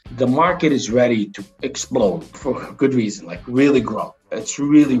the market is ready to explode for good reason, like really grow. It's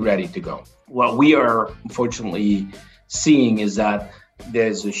really ready to go. What we are unfortunately seeing is that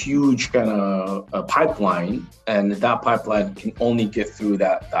there's a huge kind of a pipeline, and that pipeline can only get through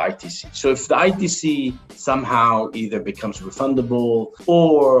the ITC. So if the ITC somehow either becomes refundable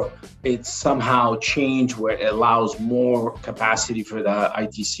or it's somehow changed where it allows more capacity for the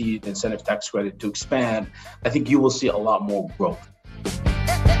ITC, the incentive tax credit, to expand, I think you will see a lot more growth.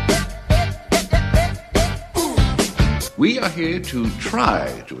 We are here to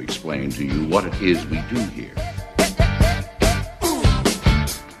try to explain to you what it is we do here.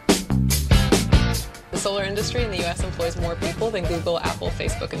 The solar industry in the U.S. employs more people than Google, Apple,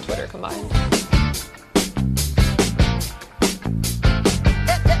 Facebook, and Twitter combined.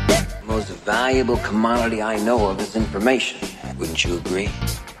 The most valuable commodity I know of is information. Wouldn't you agree?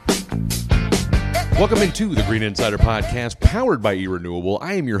 Welcome into the Green Insider Podcast, powered by eRenewable.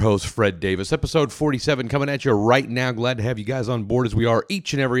 I am your host, Fred Davis. Episode 47 coming at you right now. Glad to have you guys on board as we are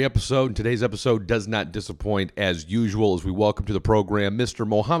each and every episode. And today's episode does not disappoint as usual as we welcome to the program Mr.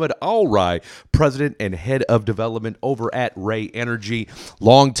 Mohammad Alrai, President and Head of Development over at RAI Energy,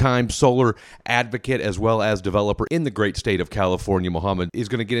 longtime solar advocate as well as developer in the great state of California. Mohammad is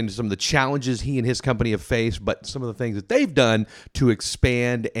going to get into some of the challenges he and his company have faced, but some of the things that they've done to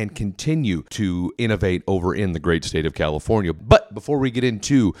expand and continue to innovate over in the great state of California. But before we get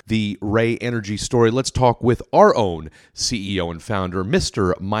into the RAI Energy story, let's talk with our own CEO and founder,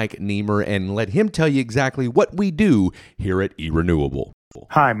 Mr. Mike Niemer, and let him tell you exactly what we do here at eRenewable.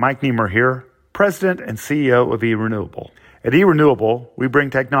 Hi, Mike Niemer here, President and CEO of eRenewable. At eRenewable, we bring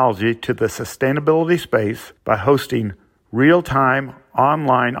technology to the sustainability space by hosting real-time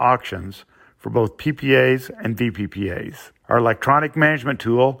online auctions for both PPAs and VPPAs. Our electronic management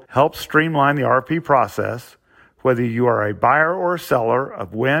tool helps streamline the RFP process. Whether you are a buyer or a seller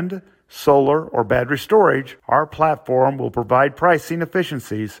of wind, solar, or battery storage, our platform will provide pricing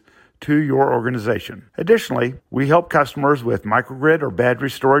efficiencies to your organization. Additionally, we help customers with microgrid or battery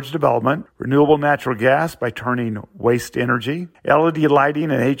storage development, renewable natural gas by turning waste energy, LED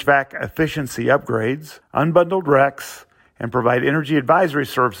lighting and HVAC efficiency upgrades, unbundled RECs, and provide energy advisory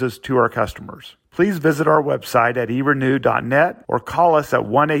services to our customers. Please visit our website at erenew.net or call us at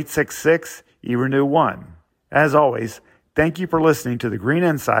 1-866-ERENEW1. As always, thank you for listening to the Green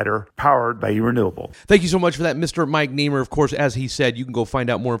Insider, powered by eRenewable. Thank you so much for that, Mr. Mike Niemer. Of course, as he said, you can go find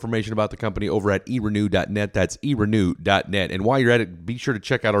out more information about the company over at erenew.net. That's erenew.net. And while you're at it, be sure to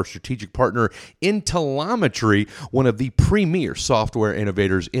check out our strategic partner, Intelemetry, one of the premier software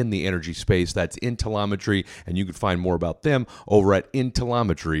innovators in the energy space. That's Intelemetry, and you can find more about them over at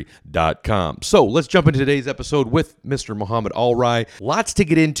intelemetry.com. So let's jump into today's episode with Mr. Mohammad Alrai. Lots to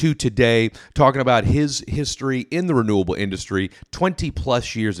get into today, talking about his history in the renewable industry, 20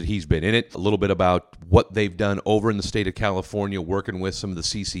 plus years that he's been in it, a little bit about what they've done over in the state of California, working with some of the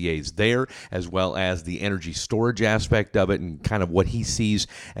CCAs there, as well as the energy storage aspect of it and kind of what he sees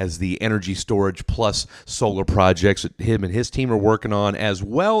as the energy storage plus solar projects that him and his team are working on, as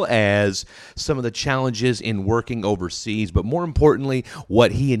well as some of the challenges in working overseas, but more importantly,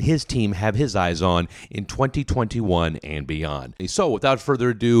 what he and his team have his eyes on in 2021 and beyond. So without further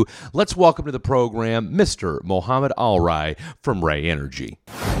ado, let's welcome to the program Mr. Mohammad Alrai from RAI Energy.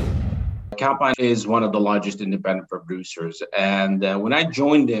 Calpine is one of the largest independent producers. And when I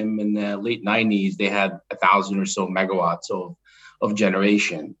joined them in the late 90s, they had 1,000 or so megawatts of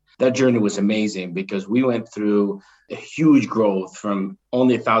generation. That journey was amazing because we went through a huge growth from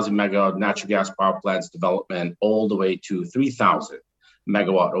only 1,000 megawatt natural gas power plants development all the way to 3,000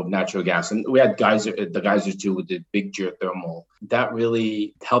 megawatt of natural gas. And we had the geysers too, with the big geothermal. That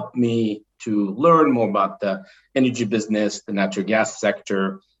really helped me to learn more about the energy business, the natural gas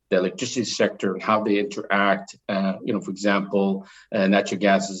sector, the electricity sector, and how they interact. For example, natural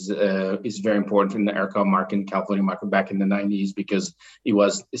gas is very important in the ERCOT market, in California market back in the 90s, because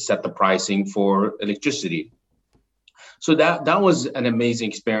it set the pricing for electricity. So that was an amazing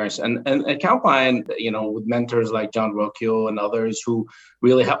experience. And at Calpine, with mentors like John Rocchio and others who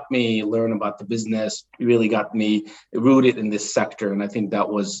really helped me learn about the business, really got me rooted in this sector. And I think that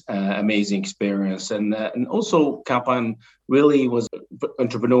was an amazing experience. And also Calpine really was an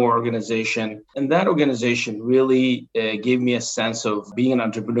entrepreneur organization. And that organization really gave me a sense of being an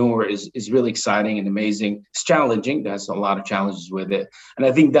entrepreneur is really exciting and amazing. It's challenging. There's a lot of challenges with it. And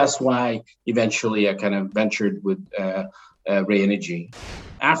I think that's why eventually I kind of ventured with RAI Energy.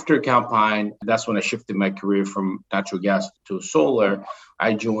 After Calpine, that's when I shifted my career from natural gas to solar.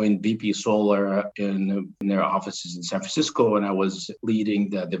 I joined BP Solar in their offices in San Francisco, and I was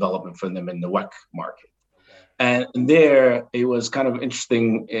leading the development for them in the WECC market. And there, it was kind of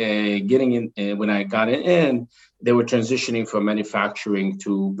interesting getting in. When I got in, they were transitioning from manufacturing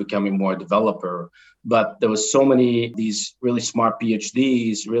to becoming more developer. But there was so many, these really smart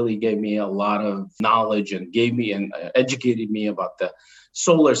PhDs really gave me a lot of knowledge and gave me and educated me about the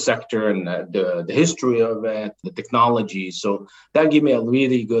solar sector and the history of it, the technology. So that gave me a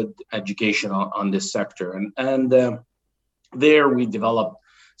really good education on this sector. And there we developed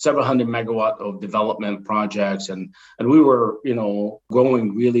several hundred megawatt of development projects, and we were,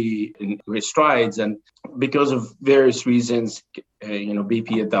 growing really in great strides. And because of various reasons,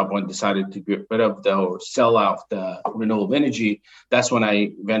 BP at that point decided to get rid of or sell out the renewable energy. That's when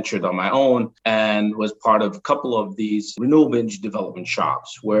I ventured on my own and was part of a couple of these renewable energy development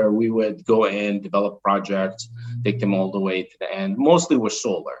shops where we would go in, develop projects, take them all the way to the end. Mostly were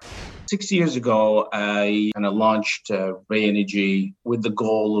solar. 6 years ago, I kind of launched RAI Energy with the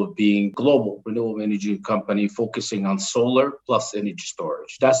goal of being a global renewable energy company focusing on solar plus energy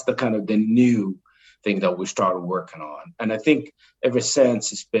storage. That's the kind of the new thing that we started working on. And I think ever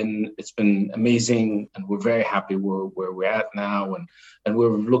since it's been amazing, and we're very happy where we're at now, and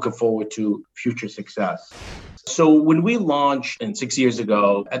we're looking forward to future success. So when we launched 6 years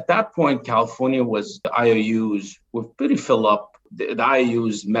ago, at that point, California the IOUs were pretty filled up. The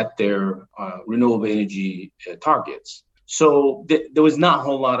IOUs met their renewable energy targets. So there was not a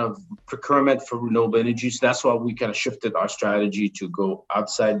whole lot of procurement for renewable energy. So that's why we kind of shifted our strategy to go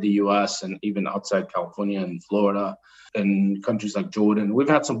outside the US and even outside California and Florida and countries like Jordan. We've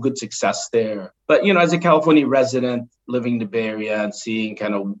had some good success there. But, as a California resident living in the Bay Area and seeing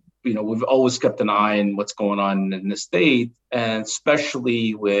kind of, we've always kept an eye on what's going on in the state, and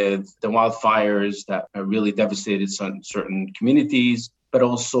especially with the wildfires that have really devastated certain communities, but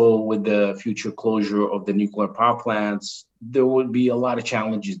also with the future closure of the nuclear power plants, there would be a lot of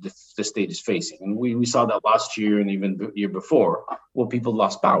challenges the state is facing. And we saw that last year and even the year before, where people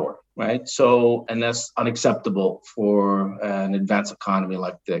lost power, right? So, and that's unacceptable for an advanced economy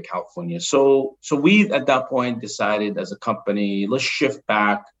like California. So we, at that point, decided as a company, let's shift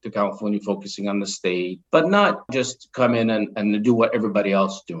back to California, focusing on the state, but not just come in and do what everybody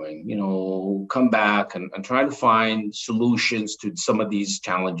else is doing, come back and try to find solutions to some of these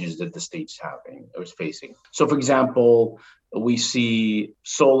challenges that the state's having or is facing. So, for example, we see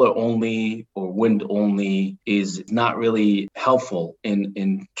solar only or wind only is not really helpful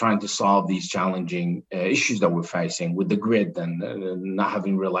in trying to solve these challenging issues that we're facing with the grid and not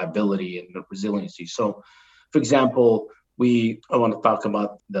having reliability and resiliency. So, for example, I want to talk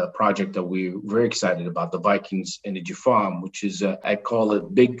about the project that we're very excited about, the Vikings Energy Farm, which is, I call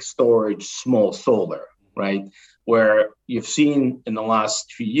it big storage, small solar, right? Where you've seen in the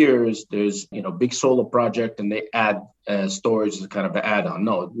last few years, there's, big solar project and they add storage as kind of an add-on.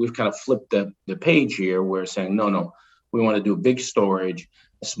 No, we've kind of flipped the page here. We're saying, no, we want to do big storage,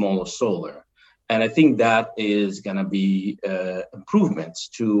 smaller solar. And I think that is going to be improvements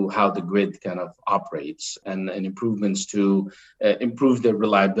to how the grid kind of operates and improvements to improve the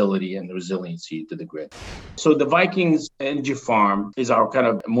reliability and the resiliency to the grid. So the Vikings Energy Farm is our kind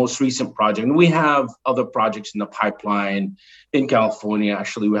of most recent project. And we have other projects in the pipeline in California.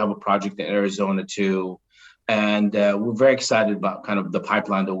 Actually, we have a project in Arizona too. And we're very excited about kind of the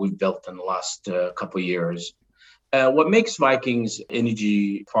pipeline that we've built in the last couple of years. What makes Vikings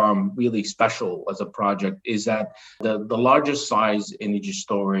Energy Farm really special as a project is that the largest size energy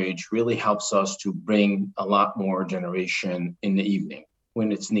storage really helps us to bring a lot more generation in the evening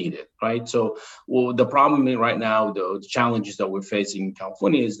when it's needed, right? So the problem right now, the challenges that we're facing in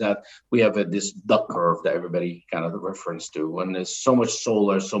California is that we have this duck curve that everybody kind of reference to. And there's so much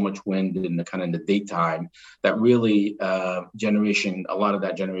solar, so much wind in the daytime that really a lot of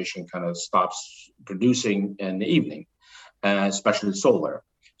that generation kind of stops producing in the evening, especially solar.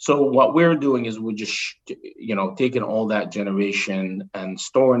 So what we're doing is we're just, taking all that generation and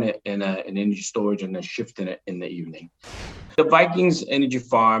storing it in an energy storage and then shifting it in the evening. The Vikings Energy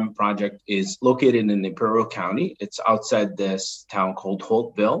Farm project is located in Imperial County. It's outside this town called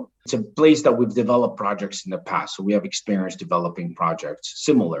Holtville. It's a place that we've developed projects in the past. So we have experience developing projects,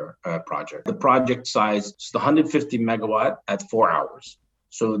 similar project. The project size is 150 megawatt at 4 hours.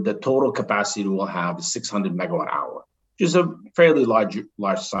 So the total capacity we'll have is 600 megawatt hour, which is a fairly large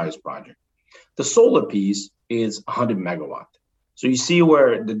size project. The solar piece is 100 megawatt. So you see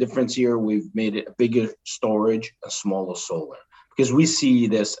where the difference here, we've made it a bigger storage, a smaller solar, because we see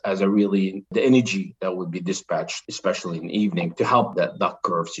this as the energy that would be dispatched, especially in the evening, to help that duck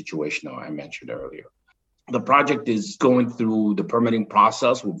curve situation that I mentioned earlier. The project is going through the permitting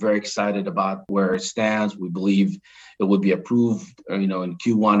process. We're very excited about where it stands. We believe it will be approved, in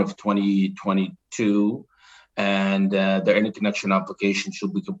Q1 of 2022. And their interconnection application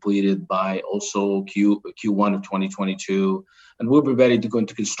should be completed by also Q1 of 2022. And we'll be ready to go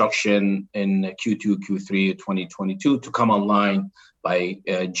into construction in Q2, Q3 of 2022 to come online by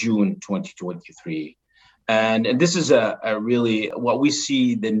June 2023. And this is a really what we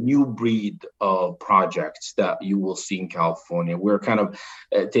see, the new breed of projects that you will see in California. We're kind of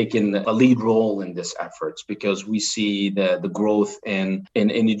taking a lead role in this efforts because we see the growth in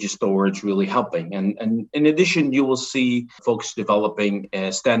energy storage really helping. And in addition, you will see folks developing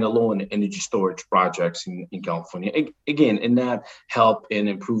standalone energy storage projects in California. Again, in that help in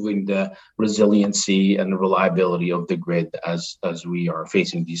improving the resiliency and the reliability of the grid as we are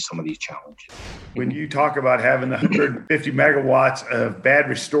facing some of these challenges. When you talk about having 150 megawatts of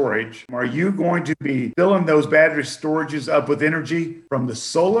battery storage, are you going to be filling those battery storages up with energy from the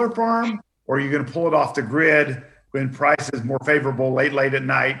solar farm, or are you going to pull it off the grid when price is more favorable late at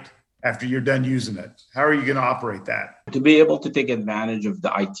night after you're done using it? How are you going to operate that? To be able to take advantage of the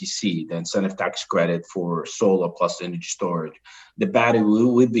ITC, the incentive tax credit for solar plus energy storage, the battery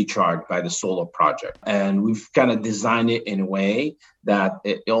will be charged by the solar project. And we've kind of designed it in a way that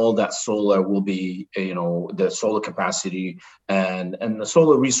all that solar will be, the solar capacity and the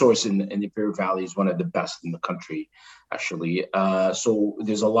solar resource in the Imperial Valley is one of the best in the country, actually. So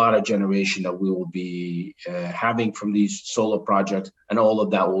there's a lot of generation that we will be having from these solar projects, and all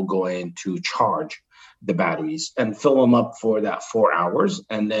of that will go in to charge the batteries and fill them up for that 4 hours.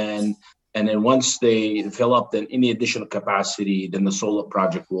 And then once they fill up, then any additional capacity, then the solar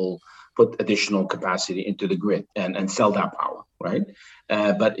project will put additional capacity into the grid and sell that power, right?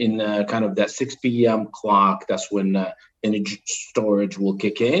 But in kind of that 6 p.m. clock, that's when energy storage will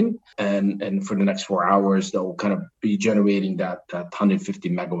kick in. And for the next 4 hours, they'll kind of be generating that 150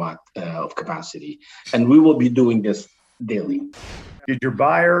 megawatt of capacity. And we will be doing this daily. Did your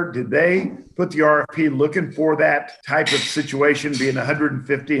buyer, did they put the RFP looking for that type of situation, being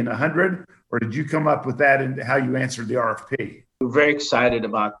 150 and 100, or did you come up with that in how you answered the RFP? We're very excited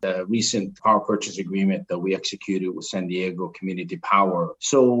about the recent power purchase agreement that we executed with San Diego Community Power.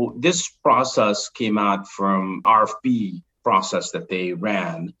 So this process came out from RFP process that they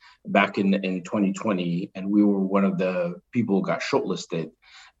ran back in 2020, and we were one of the people who got shortlisted.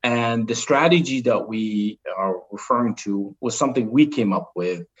 And the strategy that we are referring to was something we came up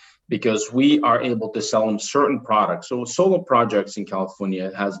with because we are able to sell them certain products. So solar projects in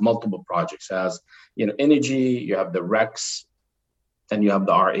California has multiple projects. It has, energy, you have the RECs, and you have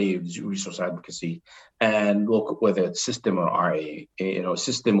the RA, resource advocacy, and local, whether it's system or RA,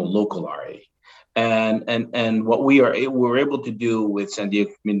 system or local RA. And what we're able to do with San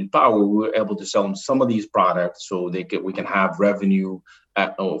Diego Community Power, we were able to sell them some of these products so we can have revenue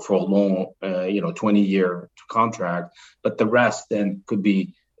for a long, 20-year contract, but the rest then could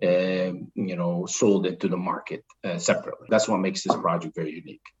be, sold into the market separately. That's what makes this project very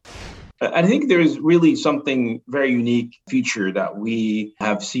unique. I think there's really something very unique feature that we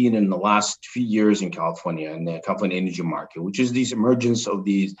have seen in the last few years in California and the California energy market, which is this emergence of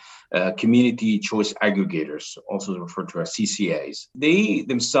these community choice aggregators, also referred to as CCAs. They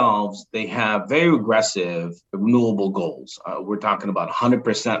themselves, they have very aggressive renewable goals. We're talking about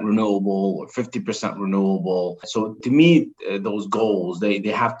 100% renewable or 50% renewable. So to meet those goals, they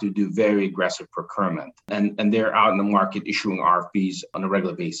have to do very aggressive procurement. And they're out in the market issuing RFPs on a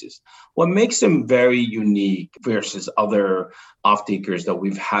regular basis. What makes them very unique versus other off-takers that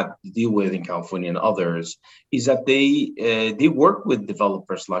we've had to deal with in California and others is that they work with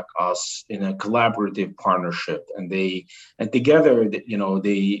developers like us in a collaborative partnership, and together,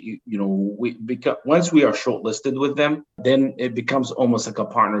 once we are shortlisted with them, then it becomes almost like a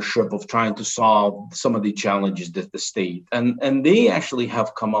partnership of trying to solve some of the challenges that the state and they actually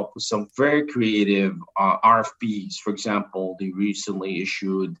have come up with some very creative RFPs. For example, they recently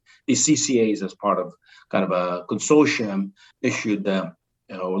issued the CCAs as part of kind of a consortium issued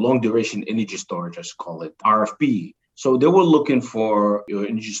long duration energy storage, I should call it, RFP. So they were looking for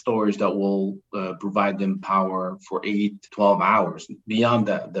energy storage that will provide them power for 8 to 12 hours beyond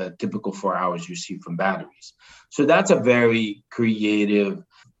the typical 4 hours you see from batteries. So that's a very creative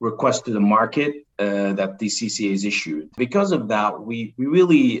request to the market that the CCAs issued. Because of that, we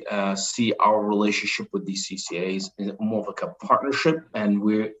really see our relationship with these CCAs as more of like a partnership, and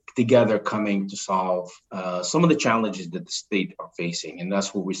we're together coming to solve some of the challenges that the state are facing. And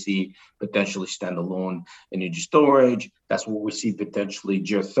that's where we see potentially standalone energy storage. That's where we see potentially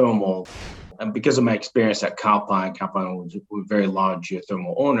geothermal. And because of my experience at Calpine was a very large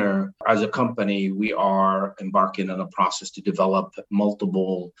geothermal owner. As a company, we are embarking on a process to develop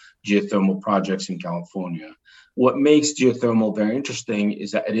multiple geothermal projects in California. what makes geothermal very interesting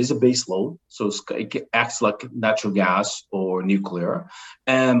is that it is a base load, so it acts like natural gas or nuclear,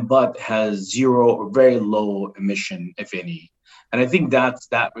 but has zero or very low emission, if any. And I think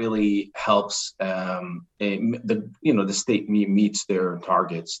that really helps the state meets their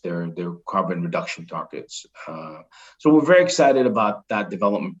targets, their carbon reduction targets. So we're very excited about that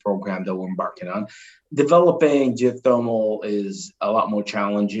development program that we're embarking on. Developing geothermal is a lot more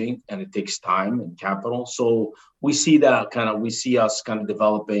challenging, and it takes time and capital. So we see us kind of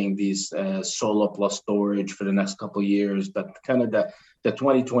developing these solar plus storage for the next couple of years, but kind of the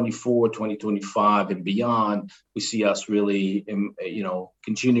 2024, 2025 and beyond, we see us really,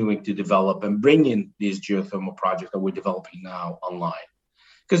 continuing to develop and bring in these geothermal projects that we're developing now online.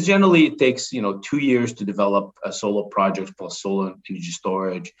 Because generally it takes, 2 years to develop a solar project plus solar energy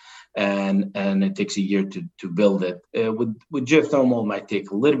storage, and it takes a year to build it. With geothermal, it might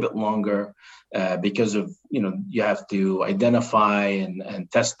take a little bit longer because of, you have to identify and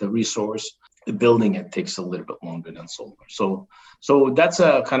test the resource. The building, it takes a little bit longer than solar. So that's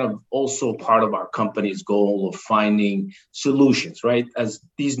a kind of also part of our company's goal of finding solutions, right? As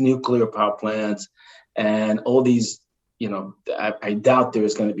these nuclear power plants and all these, I doubt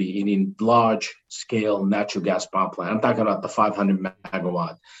there's going to be any large scale natural gas power plant. I'm talking about the 500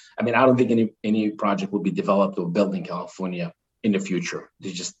 megawatt. I mean, I don't think any project will be developed or built in California in the future.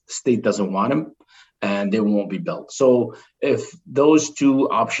 The state doesn't want them, and they won't be built. So if those two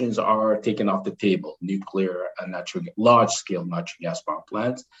options are taken off the table, nuclear and large scale natural gas power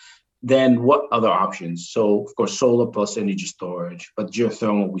plants, then what other options? So of course, solar plus energy storage, but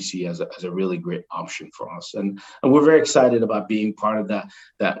geothermal we see as a really great option for us. And we're very excited about being part of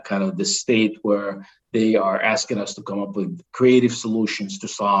that kind of the state where they are asking us to come up with creative solutions to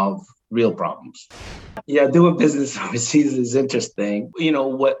solve real problems. Yeah, doing business overseas is interesting.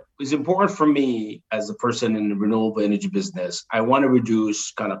 What is important for me as a person in the renewable energy business, I want to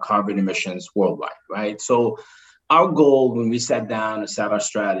reduce kind of carbon emissions worldwide, right? So our goal when we sat down and set our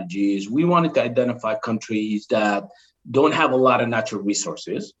strategies, we wanted to identify countries that don't have a lot of natural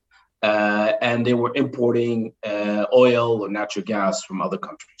resources, and they were importing oil or natural gas from other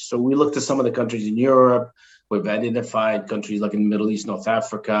countries. So we looked at some of the countries in Europe. We've identified countries like in the Middle East, North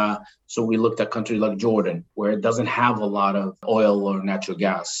Africa. So we looked at countries like Jordan, where it doesn't have a lot of oil or natural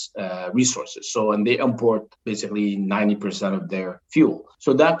gas resources. And they import basically 90% of their fuel.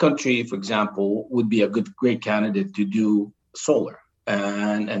 So that country, for example, would be a great candidate to do solar.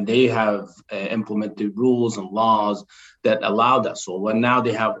 And they have implemented rules and laws that allow that solar. And now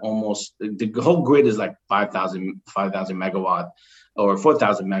they have almost, the whole grid is like 5,000 megawatt. Or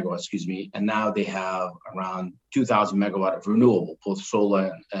 4,000 megawatts, and now they have around 2,000 megawatt of renewable, both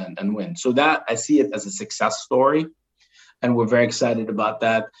solar and wind. So that I see it as a success story, and we're very excited about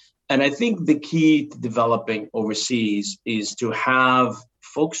that. And I think the key to developing overseas is to have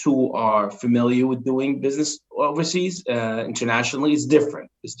folks who are familiar with doing business overseas, internationally. It's different,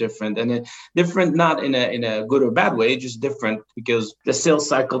 and different not in a good or bad way, just different because the sales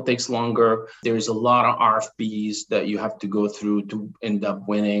cycle takes longer. There's a lot of RFPs that you have to go through to end up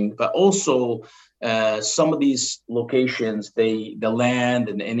winning, but also some of these locations, the land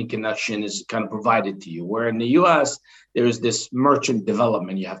and any connection is kind of provided to you. Where in the U.S., there's this merchant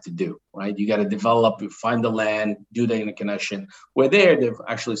development you have to do, right? You got to develop, you find the land, do the interconnection. Where they've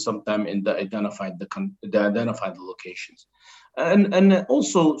actually sometime identified the locations, and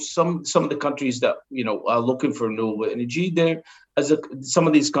also some of the countries that are looking for renewable energy. Some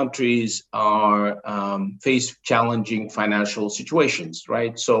of these countries are face challenging financial situations,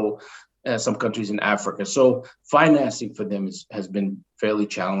 right? So. Some countries in Africa. So financing for them has been fairly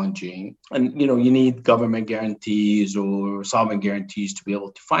challenging. And, you need government guarantees or sovereign guarantees to be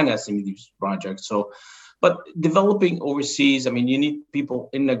able to finance some of these projects. So, but developing overseas, you need people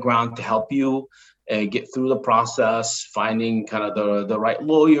in the ground to help you get through the process, finding kind of the right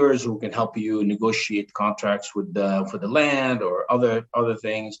lawyers who can help you negotiate contracts for the land or other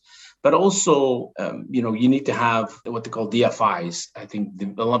things. But also, you need to have what they call DFIs, I think,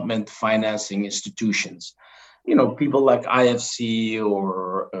 development financing institutions. People like IFC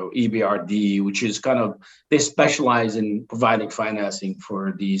or EBRD, which is kind of, they specialize in providing financing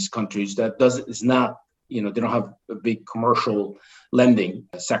for these countries is not, they don't have a big commercial lending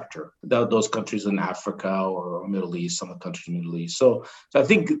sector. Those countries in Africa or Middle East, some of the countries in the Middle East. So I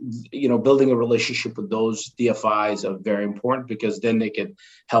think, building a relationship with those DFIs are very important because then they can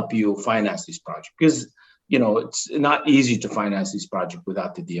help you finance these projects. Because it's not easy to finance these projects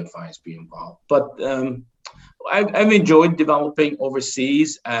without the DFIs being involved. But I've enjoyed developing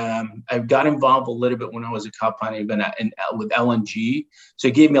overseas. I've got involved a little bit when I was a company with LNG. So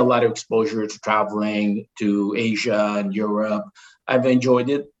it gave me a lot of exposure to traveling to Asia and Europe. I've enjoyed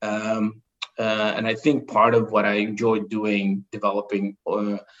it. And I think part of what I enjoyed doing, developing,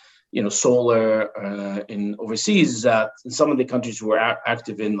 solar in overseas is that in some of the countries we're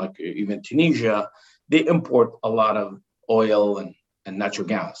active in, like even Tunisia, they import a lot of oil and natural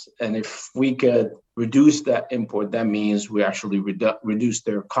gas. And if we could reduce that import, that means we actually reduce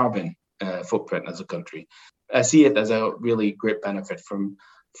their carbon footprint as a country. I see it as a really great benefit for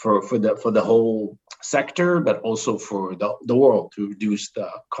the whole sector, but also for the world to reduce the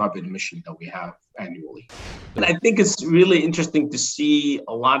carbon emission that we have annually. And I think it's really interesting to see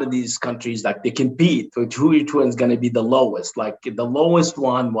a lot of these countries, like they compete for which one is going to be the lowest. Like the lowest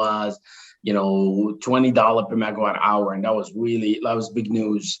one was, $20 per megawatt hour. And that was big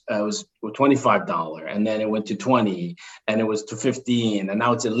news. It was $25. And then it went to 20 and it was to 15 and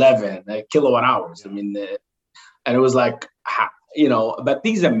now it's 11 kilowatt hours. I mean, and it was like, but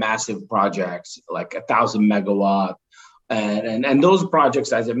these are massive projects, like 1,000 megawatt. And those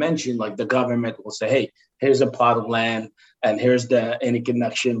projects, as I mentioned, like the government will say, hey, here's a plot of land and here's the any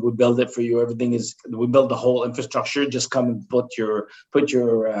connection. We build it for you. We build the whole infrastructure. Just come and put your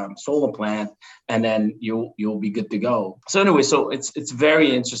solar plant and then you'll be good to go. So anyway, so it's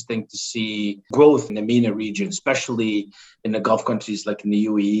very interesting to see growth in the MENA region, especially in the Gulf countries like in the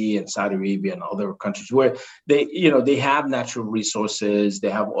UAE and Saudi Arabia and other countries where they have natural resources,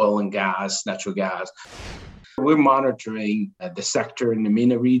 they have oil and gas, natural gas. We're monitoring the sector in the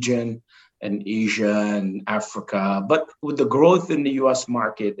MENA region and Asia and Africa, but with the growth in the U.S.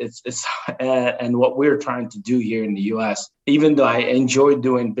 market, it's and what we're trying to do here in the U.S. Even though I enjoy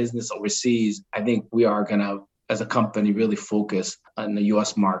doing business overseas, I think we are gonna, as a company, really focus on the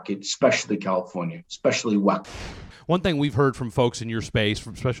U.S. market, especially California, especially WEC. One thing we've heard from folks in your space,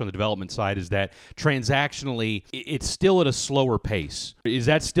 especially on the development side, is that transactionally, it's still at a slower pace. Is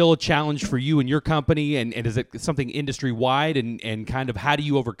that still a challenge for you and your company? And is it something industry-wide? And kind of how do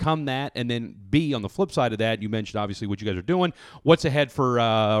you overcome that? And then B, on the flip side of that, you mentioned obviously what you guys are doing. What's ahead for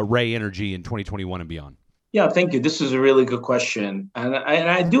RAI Energy in 2021 and beyond? Yeah, thank you. This is a really good question.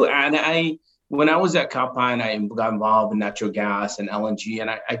 When I was at Calpine, I got involved in natural gas and LNG,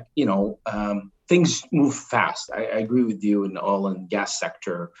 and things move fast. I agree with you in the oil and gas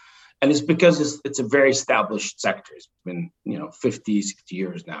sector. And it's because it's a very established sector. It's been, 50, 60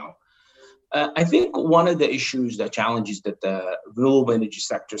 years now. I think one of the issues, the challenges that the renewable energy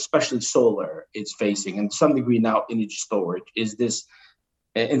sector, especially solar, is facing, and to some degree now energy storage, is this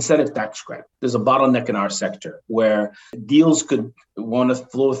incentive tax credit. There's a bottleneck in our sector where deals could want to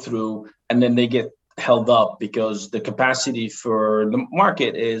flow through and then they get held up because the capacity for the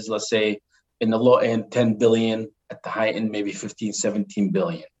market is, let's say, in the low end, 10 billion, at the high end, maybe 15, 17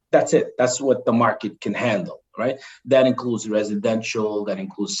 billion. That's it. That's what the market can handle, right? That includes residential, that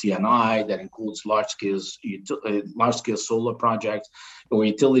includes CNI, that includes large-scale solar projects or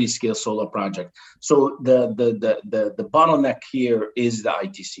utility-scale solar projects. So the bottleneck here is the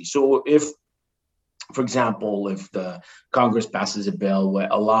ITC. So if, for example, if the Congress passes a bill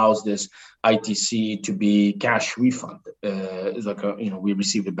that allows this ITC to be cash refund, it's like we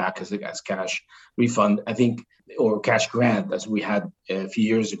received it back as cash refund, I think, or cash grant, as we had a few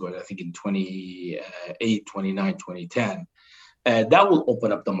years ago, I think in 2008, 2009, 2010. That will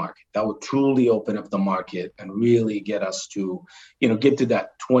open up the market. That will truly open up the market and really get us to, get to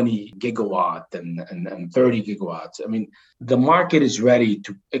that 20 gigawatt and 30 gigawatts. I mean, the market is ready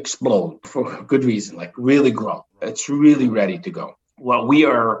to explode for good reason, like really grow. It's really ready to go. What we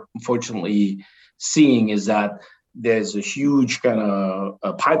are unfortunately seeing is that there's a huge kind of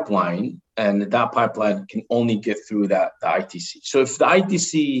a pipeline, and that pipeline can only get through the ITC. So if the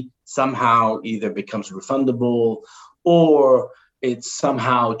ITC somehow either becomes refundable or it's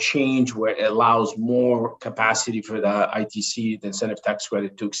somehow changed where it allows more capacity for the ITC, the incentive tax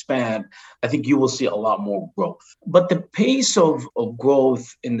credit, to expand, I think you will see a lot more growth. But the pace of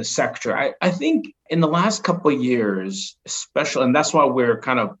growth in the sector, I think in the last couple of years, especially, and that's why we're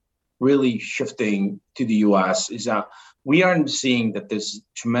kind of really shifting to the US, is that we are seeing that there's a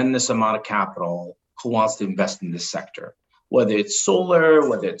tremendous amount of capital who wants to invest in this sector, whether it's solar,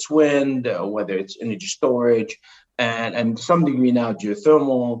 whether it's wind, whether it's energy storage, and to some degree now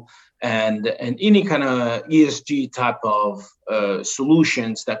geothermal, and any kind of ESG type of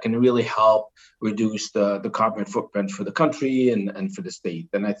solutions that can really help reduce the carbon footprint for the country and for the state.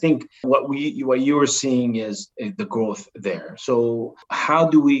 And I think what you are seeing is the growth there. So how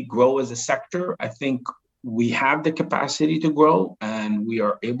do we grow as a sector? I think we have the capacity to grow and we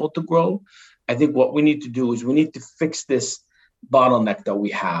are able to grow. I think what we need to do is we need to fix this bottleneck that we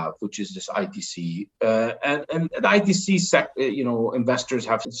have, which is this ITC. And the ITC sector, investors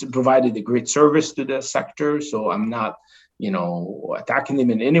have provided a great service to the sector. So I'm not, attacking them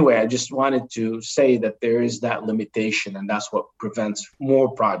in any way. I just wanted to say that there is that limitation, and that's what prevents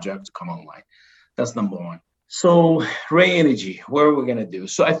more projects to come online. That's number one. So RAI Energy, what are we going to do?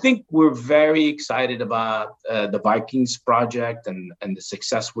 So I think we're very excited about the Vikings project and the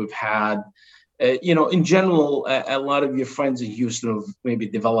success we've had. In general, a lot of your friends in Houston have maybe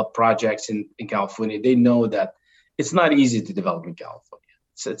developed projects in California. They know that it's not easy to develop in California.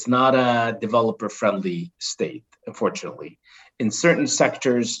 So it's not a developer-friendly state, unfortunately. In certain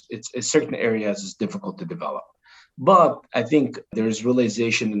sectors, in certain areas, it's difficult to develop. But I think there's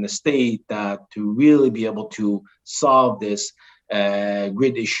realization in the state that to really be able to solve this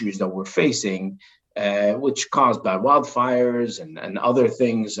grid issues that we're facing, which caused by wildfires and other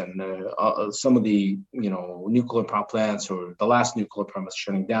things, and some of the nuclear power plants or the last nuclear plant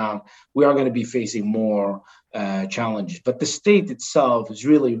shutting down, we are going to be facing more challenges. But the state itself is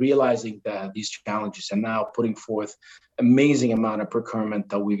really realizing that these challenges and now putting forth amazing amount of procurement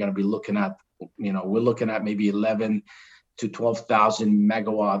that we're going to be looking at. We're looking at maybe 11 to 12,000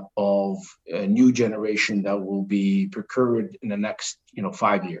 megawatt of new generation that will be procured in the next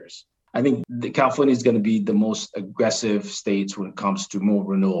 5 years. I think California is going to be the most aggressive states when it comes to more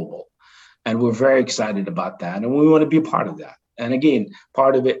renewable. And we're very excited about that. And we want to be a part of that. And again,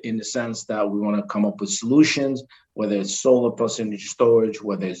 part of it in the sense that we want to come up with solutions, whether it's solar plus energy storage,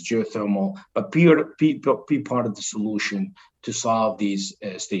 whether it's geothermal, but be part of the solution to solve these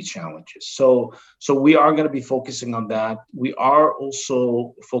state challenges. So we are going to be focusing on that. We are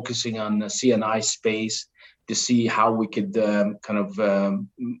also focusing on the C&I space to see how we could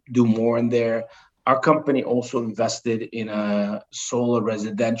do more in there. Our company also invested in a solar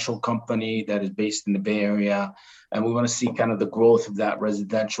residential company that is based in the Bay Area, and we want to see kind of the growth of that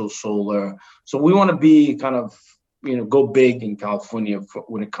residential solar. So we want to be go big in California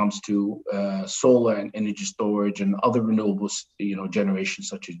when it comes to solar and energy storage and other renewables, generations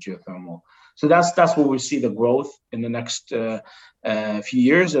such as geothermal. So that's where we see the growth in the next few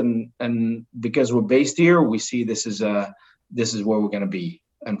years, and because we're based here, we see this is where we're going to be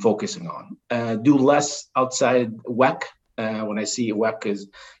and focusing on. Do less outside WEC. When I see WEC is,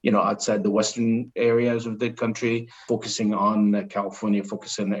 outside the western areas of the country, focusing on California,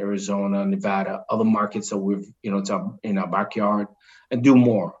 focusing on Arizona, Nevada, other markets that we've, it's in our backyard, and do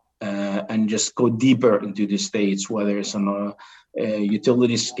more and just go deeper into the states, whether it's on a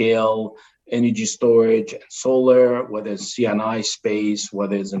utility scale, energy storage, and solar, whether it's C&I space,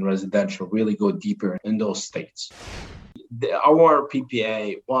 whether it's in residential, really go deeper in those states. Our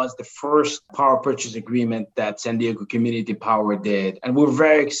PPA was the first power purchase agreement that San Diego Community Power did. And we're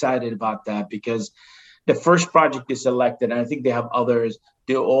very excited about that because the first project is selected, and I think they have others.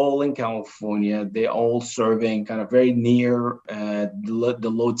 They're all in California. They're all serving kind of very near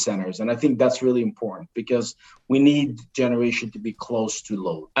the load centers. And I think that's really important because we need generation to be close to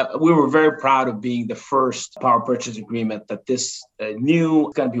load. We were very proud of being the first power purchase agreement that this new,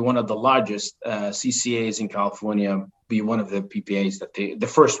 it's going to be one of the largest CCAs in California, be one of the PPAs that the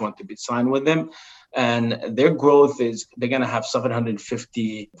first one to be signed with them. And their growth is they're going to have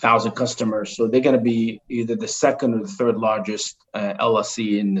 750,000 customers. So they're going to be either the second or the third largest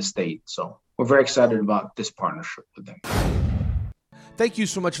LLC in the state. So we're very excited about this partnership with them. Thank you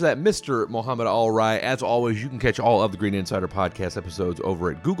so much for that, Mr. Mohammad Alrai. As always, you can catch all of the Green Insider podcast episodes over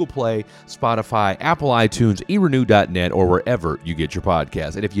at Google Play, Spotify, Apple iTunes, erenew.net, or wherever you get your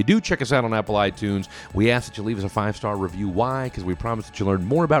podcasts. And if you do check us out on Apple iTunes, we ask that you leave us a 5-star review. Why? Because we promise that you learn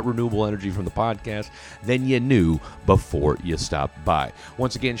more about renewable energy from the podcast than you knew before you stopped by.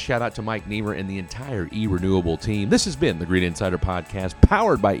 Once again, shout out to Mike Niemer and the entire eRenewable team. This has been the Green Insider podcast,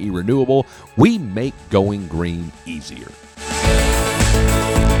 powered by eRenewable. We make going green easier.